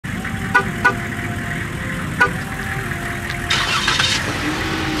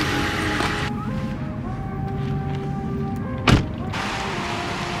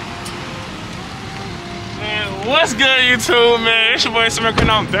What's good, YouTube, man? It's your boy Smirking.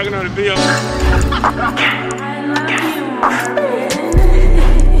 I'm back on the video. Man,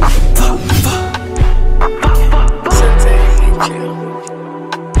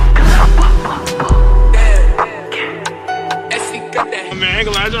 I ain't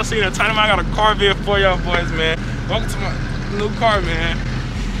gonna lie, y'all seen that time I got a car vid for y'all boys, man. Welcome to my new car, man.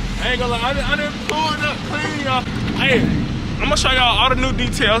 I ain't gonna lie, I done pulled up clean, y'all. Hey, I'm gonna show y'all all the new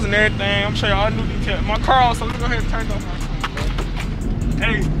details and everything. I'm gonna show y'all all the new details. My car also, let me go ahead and turn it off.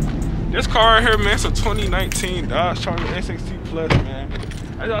 Hey, this car right here, man, it's a 2019 Dodge Charger SXT Plus, man.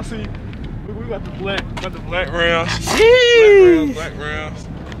 As y'all see, we got the black rims. Black rims.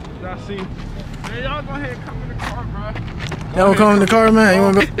 Y'all see. Man, y'all go ahead and come in the car, bro. Y'all come in the car, man. You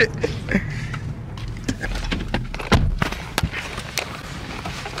wanna go?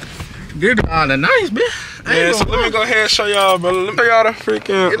 Good. Oh, the nice, man. Yeah, so let me go ahead and show y'all, bro. Let me show y'all the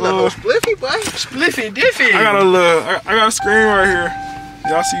freaking. It look spliffy, boy. Spliffy, diffy. I got a screen right here.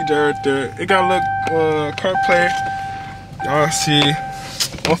 Y'all see that right there. It got a little CarPlay. Y'all see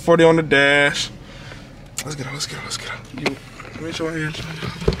 140 on the dash. Let's get out. Let me show you.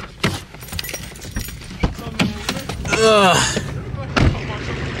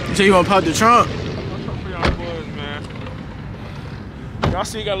 So you wanna pop the trunk? Y'all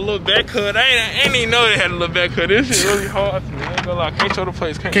see, you got a little back hood. I ain't even know they had a little back hood. This shit really hard to me. I ain't gonna lie. Can't show the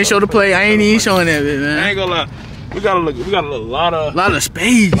place. Can't show the play. I ain't even showing that bit, man. I ain't gonna lie. We got a lot of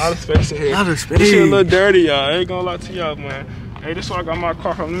space. A lot of space in here. This shit a little dirty, y'all. I ain't gonna lie to y'all, man. Hey, this is where I got my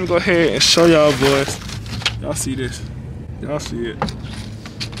car from. Let me go ahead and show y'all, boys. Y'all see this? Y'all see it?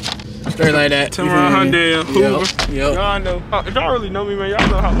 Straight like that. Tamron Hyundai, Hoover. Yep. Y'all know. If y'all really know me, man, y'all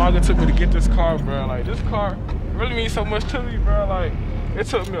know how long it took me to get this car, bro. Like, this car really means so much to me, bro. Like, it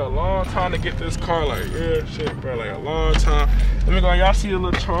took me a long time to get this car. Like, yeah, shit, bro. Like, a long time. Let me go. Y'all see a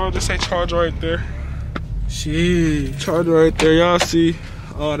little charger? Say charger right there. Shit. Charger right there. Y'all see?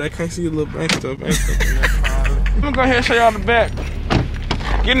 Oh, they can't see a little bank stuff. I'm gonna go ahead and show y'all the back.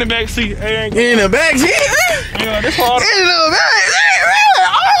 Get in the back seat. Hey, in the back seat? Yeah, this all. In the back seat?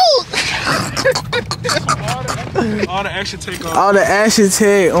 All the action take off. All the action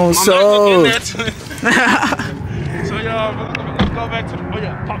take on soul. So y'all, let's go back to. Oh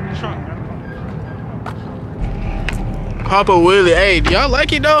yeah, pop the trunk. Papa Willie, hey, do y'all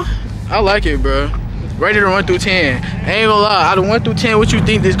like it though? I like it, bro. Rated on 1 through 10. I ain't gonna lie, out of 1 through 10, what you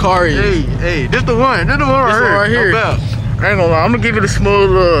think this car is? Hey, this the one. This the one right here. I ain't gonna lie, I'm gonna give it a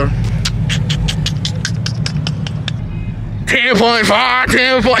smooth 10.5,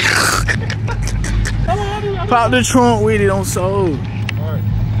 10. Pop the trunk with it on soul. Alright.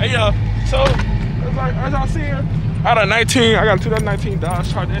 Hey y'all, so as y'all see here, out of 19, I got a 2019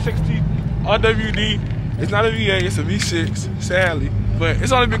 Dodge Charger SXT RWD. It's not a V8, it's a V6, sadly. But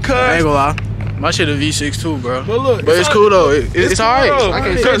it's only because I ain't gonna lie. My shit a V6 too, bro. But look, it's cool though. It's alright. I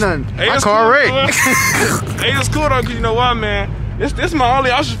can't say nothing. My car wrecked. Hey, it's cool though, cause you know why, man? This my only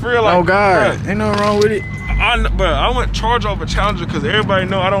option for real. Like, oh God, bruh, ain't nothing wrong with it. I went Charger over Challenger because everybody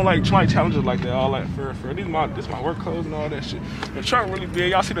know I don't like Challengers like that. All that for this my work clothes and all that shit. The trunk really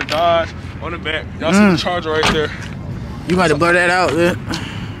big. Y'all see the Dodge on the back. Y'all see the Charger right there. You might have blur that out, man.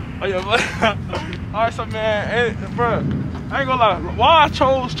 Oh yeah, but all right, so man, hey, bro. I ain't gonna lie. Why I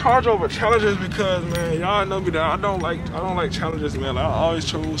chose Charger over Challengers because, man, y'all know me that I don't like Challengers, man. Like, I always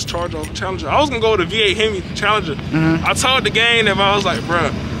chose Charger over Challenger. I was gonna go with the V8 Hemi Challenger. I told the gang that I was like,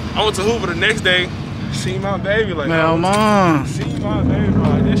 bruh, I went to Hoover the next day, see my baby, like, man, see my baby, bro.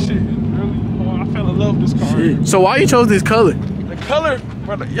 Like, this shit is really hard. I fell in love with this car. Shit. So why you chose this color? The color,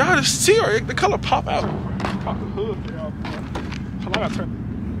 brother, y'all just see her. The color pop out. Pop the hood for y'all. Hold on, I gotta turn.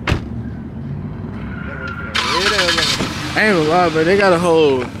 I ain't gonna lie, but they got a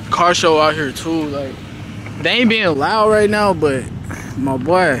whole car show out here too. Like, they ain't being loud right now, but my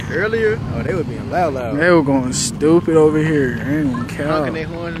boy, earlier, oh, they were being loud. They were going stupid over here. I ain't gonna count. Honking their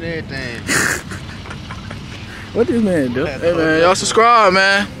horn and everything. What this man do? Hey man, y'all subscribe,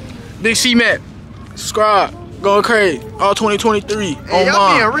 man. Big C-Mac, subscribe. Going crazy. All 2023. Hey,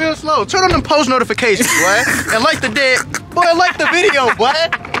 y'all being real slow. Turn on them post notifications, boy, and like the like the video, boy.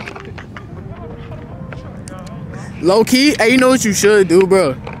 Low key, hey, you know what you should do,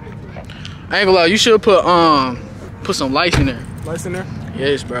 bro? I ain't gonna lie, you should put some lights in there. Lights in there?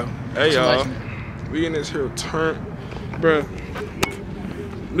 Yes, bro. Hey y'all, we in this here turn, bro.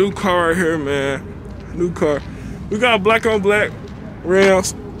 New car right here, man. New car. We got black on black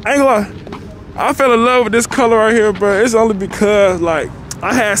rims. I ain't gonna lie, I fell in love with this color right here, bro. It's only because like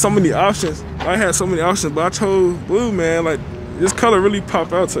I had so many options. But I chose blue, man. Like this color really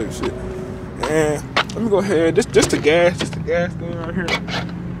pop out type shit. And let me go ahead. Just the gas thing right here.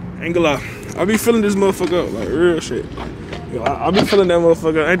 Ain't gonna lie. I be feeling this motherfucker up, like real shit. Yo, I be feeling that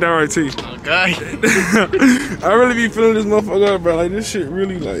motherfucker. Ain't that right, T? Okay. I really be feeling this motherfucker up, bro. Like this shit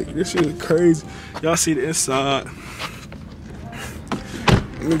really, like this shit is crazy. Y'all see the inside.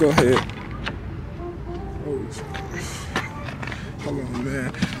 Let me go ahead. Hold on,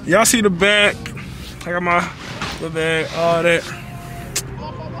 man. Y'all see the back? I got my bag, all that.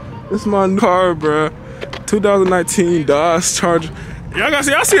 This is my new car, bro. 2019 Dodge Charger. Y'all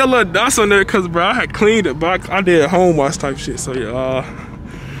see a little dust on there, cause bro, I had cleaned it, but I did home wash type shit. So y'all,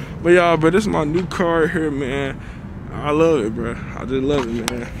 but y'all, bro, this is my new car here, man. I love it, bro. I just love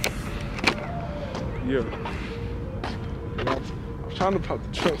it, man. Yeah. I'm trying to pop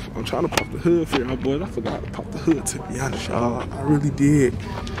the trunk. I'm trying to pop the hood for y'all boys. I forgot how to pop the hood, to be honest, y'all. I really did.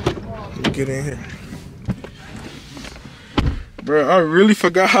 Let me get in here. Bro, I really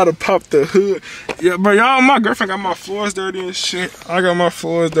forgot how to pop the hood. Yeah, bro, y'all, my girlfriend got my floors dirty and shit. I got my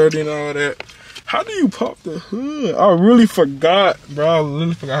floors dirty and all that. How do you pop the hood? I really forgot, bro. I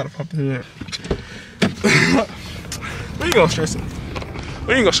really forgot how to pop the hood. We ain't gonna stress it.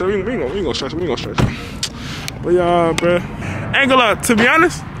 We ain't gonna stress it. We ain't gonna stress it. We ain't gonna stress it. But y'all, bro, ain't gonna lie. To be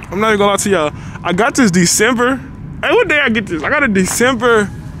honest, I'm not even gonna lie to y'all. I got this December. Hey, what day I get this? I got a December.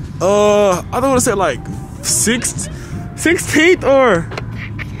 I don't want to say like 16th or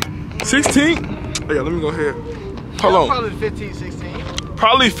 16th. Oh, yeah, let me go ahead. Hold on. Probably 15, 16.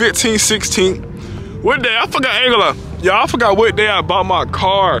 Probably 15, 16. What day? I forgot. I ain't gonna lie. Y'all, I forgot what day I bought my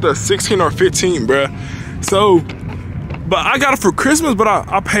car. The 16 or 15, bruh. So. But I got it for Christmas, but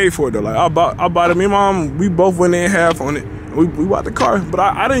I paid for it though. Like I bought it. Me and mom, we both went in half on it. We bought the car, but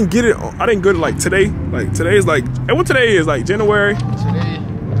I didn't get it. I didn't get it like today. Like today's like, and what today is like January. Today.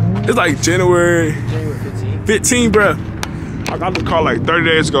 It's like January 15, bro. I got the car like 30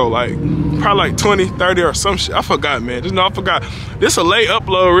 days ago, like probably like 20, 30 or some shit. I forgot, man. Just know I forgot. This a late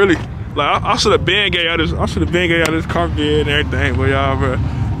upload, really. Like I should have been gave y'all this. I should have been gave y'all this car vid and everything, but y'all, bro.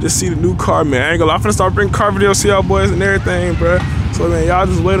 Just see the new car, man. I ain't gonna lie. I'm finna start bringing car videos, see y'all boys and everything, bro. So, man, y'all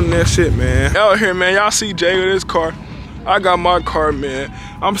just wait on that shit, man. Out here, man, y'all see Jay with his car. I got my car, man.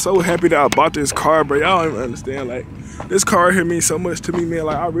 I'm so happy that I bought this car, bro. Y'all don't even understand. Like, this car here means so much to me, man.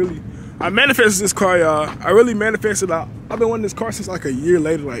 Like, I manifested this car, y'all. I really manifested. I've been wanting this car since like a year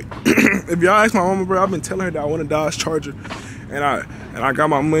later. Like, if y'all ask my mama, bro, I've been telling her that I want a Dodge Charger, and I got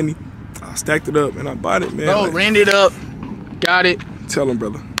my money. I stacked it up and I bought it, man. Oh, like, ran it up, got it. Tell him,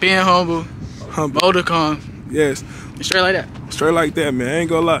 brother. Being humble, boulder calm. Yes. Straight like that. Straight like that, man. I ain't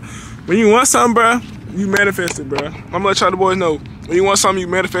gonna lie. When you want something, bro, you manifest it, bro. I'm gonna let y'all the boys know. When you want something, you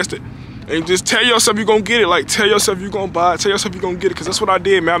manifest it. And you just tell yourself you're gonna get it. Like, tell yourself you're gonna buy it. Tell yourself you're gonna get it. Because that's what I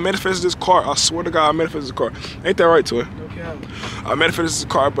did, man. I manifested this car. I swear to God, I manifested this car. Ain't that right, Toy? Okay. I manifested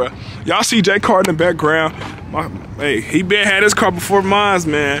this car, bro. Y'all see J Car in the background. Hey, he been had his car before mine's,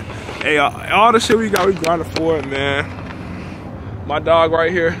 man. Hey, all the shit we got, we grinding for it, man. My dog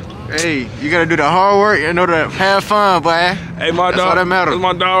right here. Hey, you gotta do the hard work and know to have fun, boy. Hey, my That's dog. all that matters. That's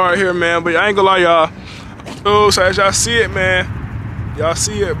my dog right here, man. But I ain't gonna lie, y'all. Oh, so as y'all see it, man. Y'all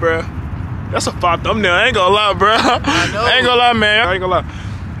see it, bro. That's a fire thumbnail. I ain't gonna lie, bro. I ain't gonna lie, man. I ain't gonna lie.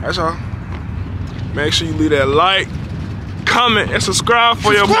 That's all. Make sure you leave that like, comment, and subscribe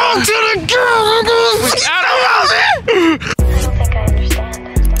for your boy. to the girl, niggas. We out of here.